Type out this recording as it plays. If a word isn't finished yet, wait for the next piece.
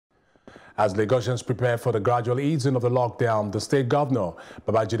As Lagosians prepare for the gradual easing of the lockdown, the state governor,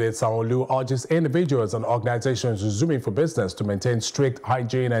 Babajide Sanwo-olu, urges individuals and organizations resuming for business to maintain strict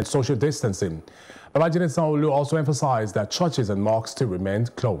hygiene and social distancing. Babajide Sanwo-olu also emphasized that churches and mosques still remain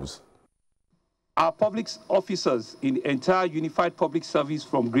closed. Our public officers in the entire unified public service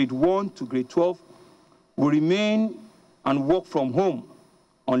from grade 1 to grade 12 will remain and work from home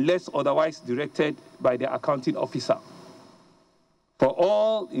unless otherwise directed by the accounting officer. For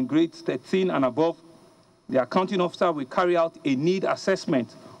all in grades 13 and above, the accounting officer will carry out a need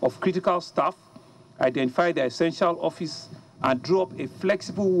assessment of critical staff, identify the essential office, and draw up a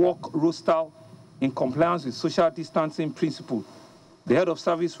flexible work roster in compliance with social distancing principles. The head of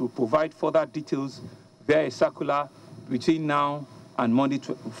service will provide further details via a circular between now and Monday,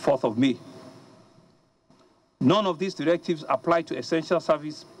 4th of May. None of these directives apply to essential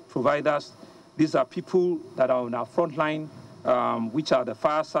service providers. These are people that are on our front line, which are the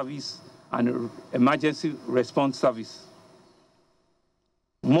fire service and emergency response service.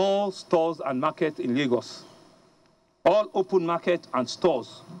 Malls, stores, and markets in Lagos. All open markets and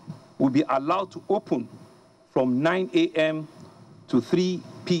stores will be allowed to open from 9 a.m. to 3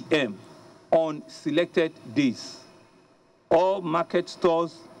 p.m. on selected days. All market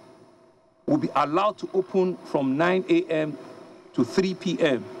stores will be allowed to open from 9 a.m. to 3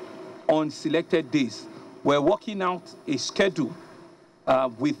 p.m. on selected days. We're working out a schedule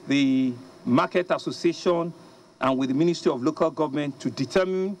with the Market Association and with the Ministry of Local Government to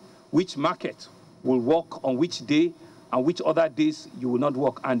determine which market will work on which day and which other days you will not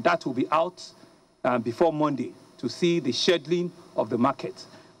work. And that will be out before Monday to see the scheduling of the market.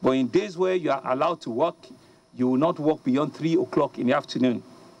 But in days where you are allowed to work, you will not work beyond 3 o'clock in the afternoon.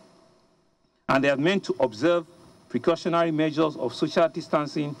 And they are meant to observe precautionary measures of social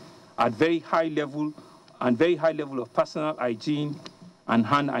distancing at very high level and very high level of personal hygiene and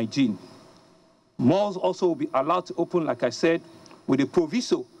hand hygiene. Malls also will be allowed to open, like I said, with a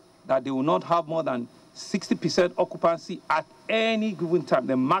proviso that they will not have more than 60% occupancy at any given time,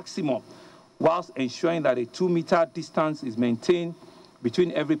 the maximum, whilst ensuring that a 2-meter distance is maintained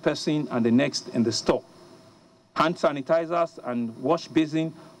between every person and the next in the store. Hand sanitizers and wash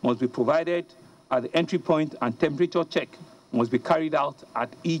basin must be provided at the entry point, and temperature check must be carried out at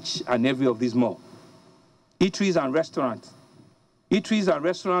each and every of these malls. Eateries and restaurants. Eateries and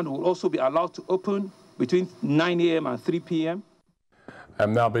restaurants will also be allowed to open between 9 a.m. and 3 p.m.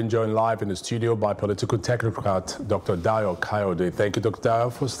 I'm now being joined live in the studio by political technocrat Dr. Dayo Kayode. Thank you, Dr.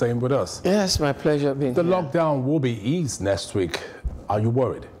 Dayo, for staying with us. Yes, my pleasure being here. The lockdown will be eased next week. Are you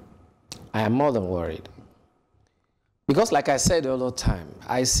worried? I am more than worried. Because like I said all the time,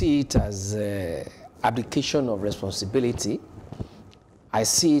 I see it as abdication of responsibility. I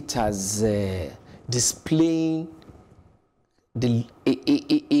see it as displaying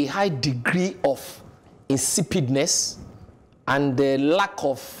a high degree of insipidness and the lack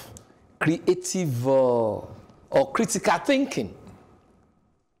of creative or critical thinking.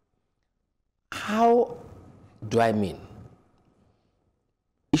 How do I mean?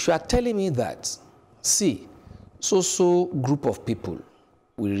 If you are telling me that, see, so group of people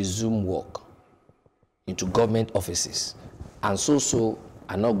will resume work into government offices, and so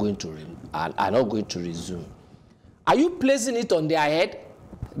are not going to resume. Are you placing it on their head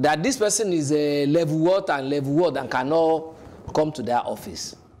that this person is a level what and cannot come to their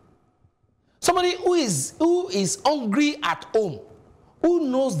office? Somebody who is hungry at home, who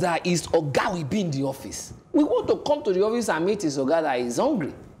knows that his oga will be in the office. We want to come to the office and meet his oga that is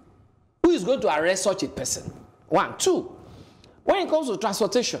hungry. Who is going to arrest such a person? 1. 2, when it comes to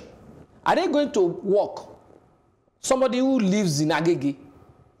transportation, are they going to walk? Somebody who lives in Agege,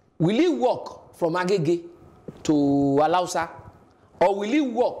 will he walk from Agege to Alausa? Or will he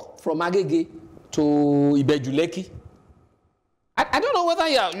walk from Agege to Ibejuleki? I don't know whether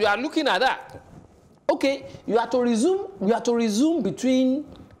you are looking at that. Okay, you have to resume between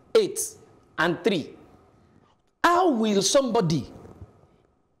 8 and 3. How will somebody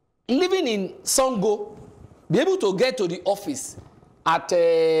living in Songo be able to get to the office at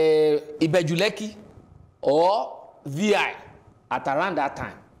Ibejuleki or VI at around that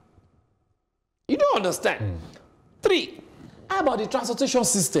time? You don't understand. 3, how about the transportation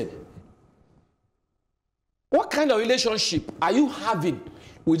system? What kind of relationship are you having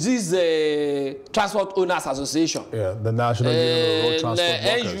with this Transport Owners Association? Yeah, the National Union of Road Transport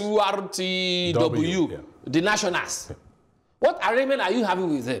NURTW, the nationals. Yeah. What arrangement are you having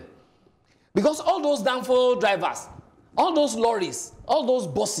with them? Because all those downfall drivers, all those lorries, all those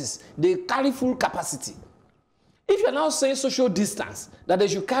buses, they carry full capacity. If you're now saying social distance, that they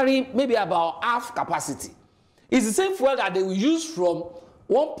should carry maybe about half capacity, it's the same fuel that they will use from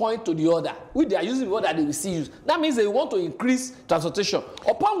one point to the other, which they are using the that they will see use. That means they want to increase transportation,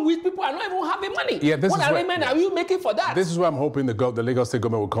 upon which people are not even having money. Yeah, what arrangement are you making for that? This is why I'm hoping the Lagos State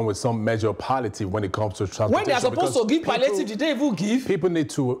government will come with some measure of palliative when it comes to transportation. When they are supposed to give palliative, did they even give? People need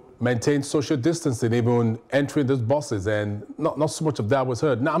to maintain social distancing, even entering these buses, and not so much of that was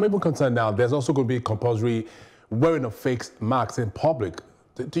heard. Now, I'm even concerned now, there's also going to be compulsory wearing of fake masks in public.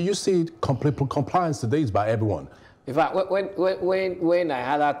 Do you see complete compliance to these by everyone? In fact, when I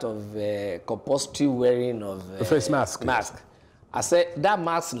heard out of compulsory wearing of the face mask, I said that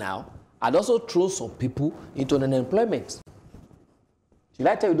mask now had also thrown some people into unemployment. Should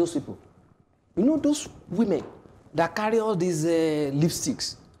I tell you those people? You know those women that carry all these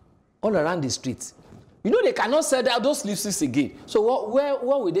lipsticks all around the streets. You know they cannot sell those lipsticks again. So what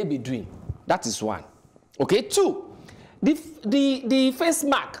will they be doing? That is one. Okay, two, the face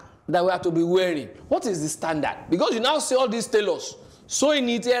mask that we have to be wearing. What is the standard? Because you now see all these tailors sewing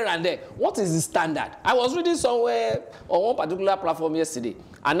it here and there. What is the standard? I was reading somewhere on one particular platform yesterday,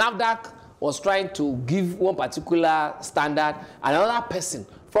 and NAFDAC was trying to give one particular standard, and another person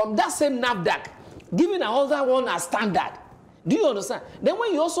from that same NAFDAC giving another one a standard. Do you understand? Then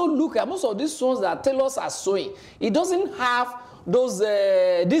when you also look at most of these ones that tailors are sewing, it doesn't have those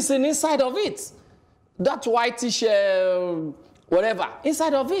this inside of it. That whitish whatever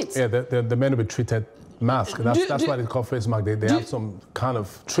inside of it. Yeah, the men will be treated mask. That's why they call face mask. They have some kind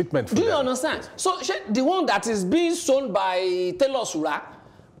of treatment for them. Do you understand? So the one that is being sewn by Taylor Sura,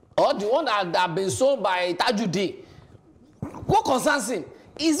 or the one that have been sewn by Tajudi, what concerns him?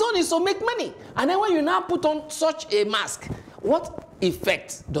 His own is to make money. And then when you now put on such a mask, what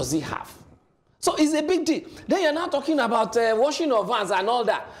effect does it have? So it's a big deal. Then you're now talking about washing of hands and all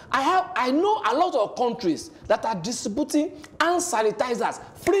that. I know a lot of countries that are distributing hand sanitizers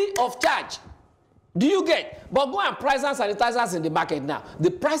free of charge. Do you get? But go and price hand sanitizers in the market now.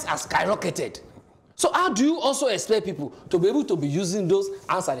 The price has skyrocketed. So how do you also expect people to be able to be using those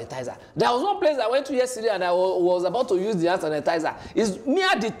hand sanitizers? There was one place I went to yesterday and I was about to use the hand sanitizer. It's mere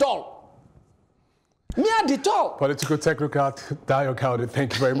Dettol. Mere Dettol. Political technocrat Dayo Kayode,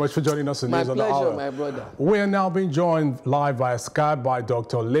 thank you very much for joining us in News on the Hour. My pleasure, my brother. We are now being joined live via Skype by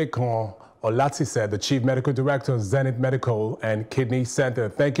Dr. Lekan Olatise, the Chief Medical Director of Zenith Medical and Kidney Center.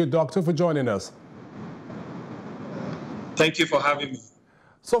 Thank you, Doctor, for joining us. Thank you for having me.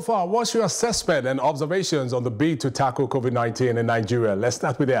 So far, what's your assessment and observations on the bid to tackle COVID-19 in Nigeria? Let's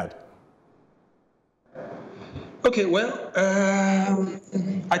start with that. Okay, well,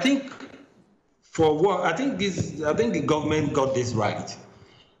 I think the government got this right.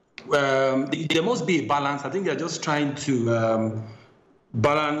 There must be a balance. I think they're just trying to have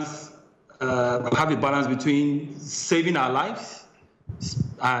a balance between saving our lives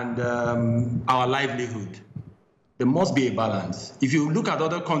and our livelihood. There must be a balance. If you look at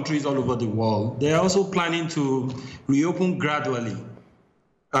other countries all over the world, they're also planning to reopen gradually.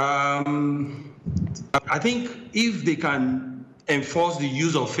 I think if they can enforce the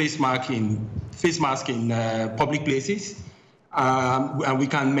use of face mask in public places, and we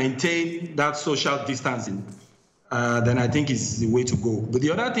can maintain that social distancing, then I think it's the way to go. But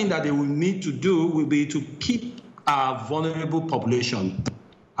the other thing that they will need to do will be to keep our vulnerable population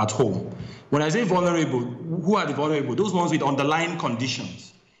at home. When I say vulnerable, who are the vulnerable? Those ones with underlying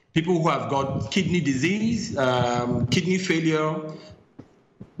conditions. People who have got kidney disease, kidney failure,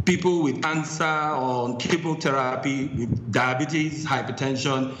 people with cancer or chemotherapy, with diabetes,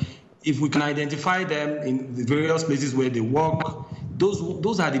 hypertension. If we can identify them in the various places where they work,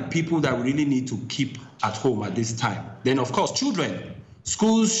 those are the people that we really need to keep at home at this time. Then, of course, children.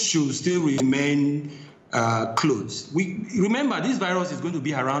 Schools should still remain closed. Remember, this virus is going to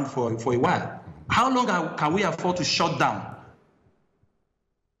be around for a while. How long can we afford to shut down?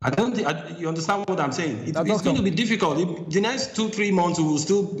 I don't think you understand what I'm saying. It's going to be difficult. The next 2-3 months will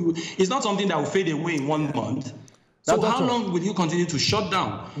still. It's not something that will fade away in 1 month. So how long will you continue to shut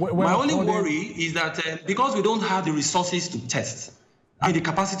down? My only worry is that because we don't have the resources to test, and the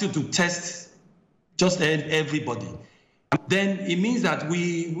capacity to test just everybody, then it means that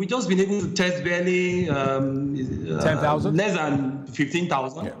we just been able to test barely 10,000, less than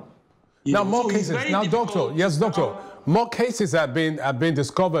 15,000. Yeah. Now more cases. Now, doctor, yes, doctor. More cases have been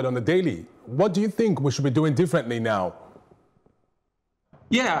discovered on the daily. What do you think we should be doing differently now?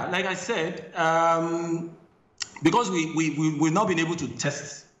 Yeah, like I said, because we've not been able to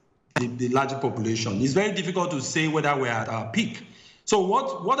test the larger population, it's very difficult to say whether we're at our peak. So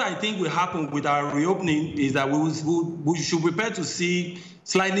what I think will happen with our reopening is that we should prepare to see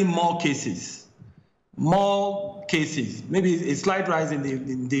slightly more cases cases, maybe a slight rise in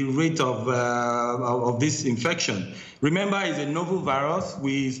the rate of this infection. Remember, it's a novel virus.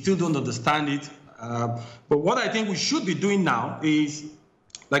 We still don't understand it. But what I think we should be doing now is,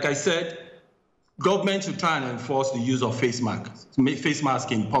 like I said, government should try and enforce the use of face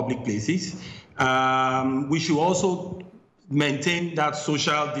masks in public places. We should also maintain that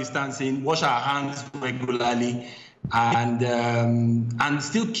social distancing, wash our hands regularly, and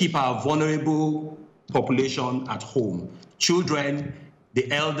still keep our vulnerable population at home. Children, the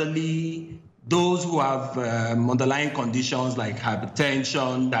elderly, those who have underlying conditions like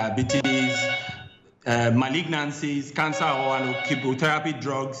hypertension, diabetes, malignancies, cancer, or chemotherapy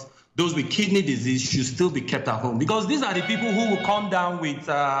drugs, those with kidney disease should still be kept at home, because these are the people who will come down with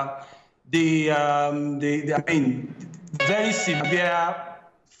very severe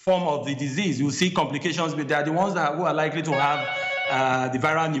form of the disease. You see complications, but they are the ones who are likely to have the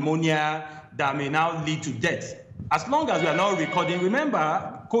viral pneumonia that may now lead to death. As long as we are not recording, remember,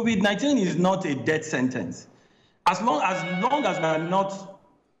 COVID-19 is not a death sentence. As long as we are not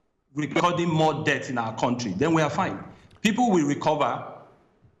recording more deaths in our country, then we are fine. People will recover.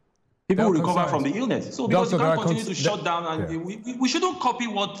 People will recover from the illness. So because you can't continue to shut down, and we shouldn't copy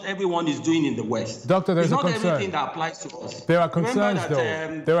what everyone is doing in the West. Doctor, there's it's a not concern. Everything that applies to us. There are concerns,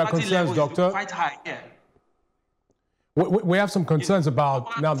 though. There are concerns, Doctor. Quite high. Yeah. We have some concerns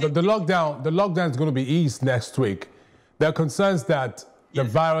about now the lockdown. The lockdown is going to be eased next week. There are concerns that the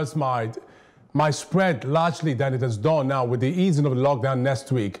virus might spread largely than it has done now with the easing of the lockdown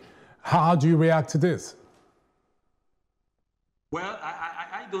next week. How do you react to this? Well,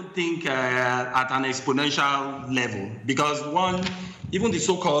 I don't think at an exponential level, because one, even the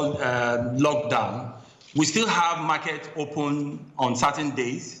so-called lockdown, we still have market open on certain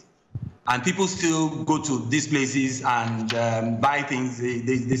days, and people still go to these places and buy things.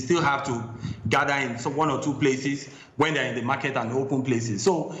 They still have to gather in one or two places when they're in the market and open places.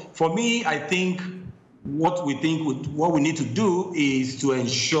 So for me, I think what we need to do is to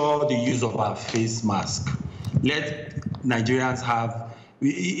ensure the use of our face mask. Let Nigerians have.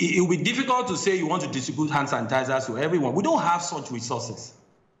 It will be difficult to say you want to distribute hand sanitizers to everyone. We don't have such resources.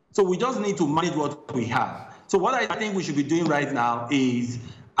 So we just need to manage what we have. So what I think we should be doing right now is,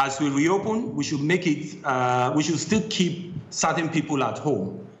 as we reopen, we should make it, we should still keep certain people at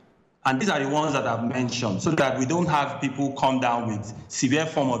home. And these are the ones that I've mentioned, so that we don't have people come down with severe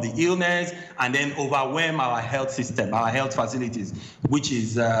form of the illness and then overwhelm our health system, our health facilities, which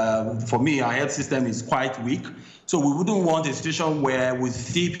is, for me, our health system is quite weak. So we wouldn't want a situation where we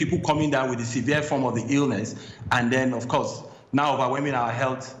see people coming down with a severe form of the illness, and then, of course, now overwhelming our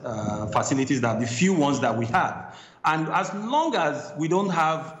health facilities, that the few ones that we have. And as long as we don't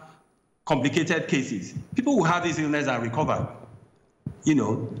have complicated cases, people will have this illness and recover. You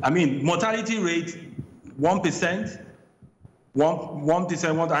know, I mean, mortality rate, 1%,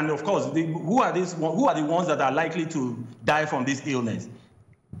 1%, and of course, who are the ones that are likely to die from this illness?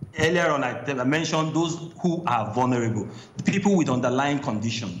 Earlier on, I mentioned those who are vulnerable, the people with underlying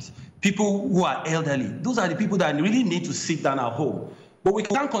conditions, people who are elderly. Those are the people that really need to sit down at home. But we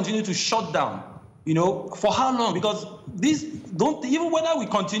can't continue to shut down, you know, for how long? Because even whether we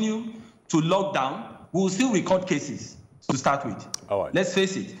continue to lock down, we will still record cases to start with. All right. Let's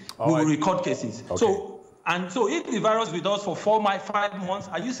face it, we will record cases. Okay. So if the virus is with us for 5 months,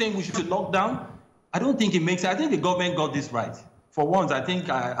 are you saying we should lock down? I don't think it makes sense. I think the government got this right. For once, I think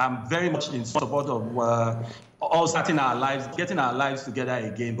I'm very much in support of all starting our lives, getting our lives together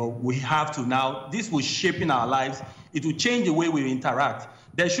again. But we have to now, this will shape in our lives. It will change the way we interact.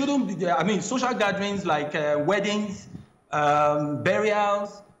 There shouldn't be, I mean, social gatherings like weddings,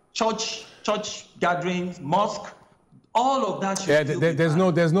 burials, church gatherings, mosque. All of that should there's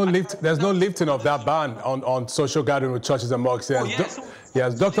no lifting of that ban on social gathering with churches and mosques. Yes,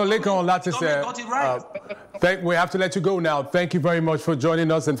 yes. Dr. Lekan Olatise, we have to let you go now. Thank you very much for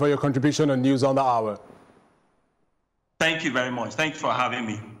joining us and for your contribution on News on the Hour. Thank you very much. Thanks for having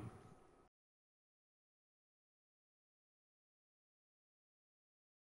me.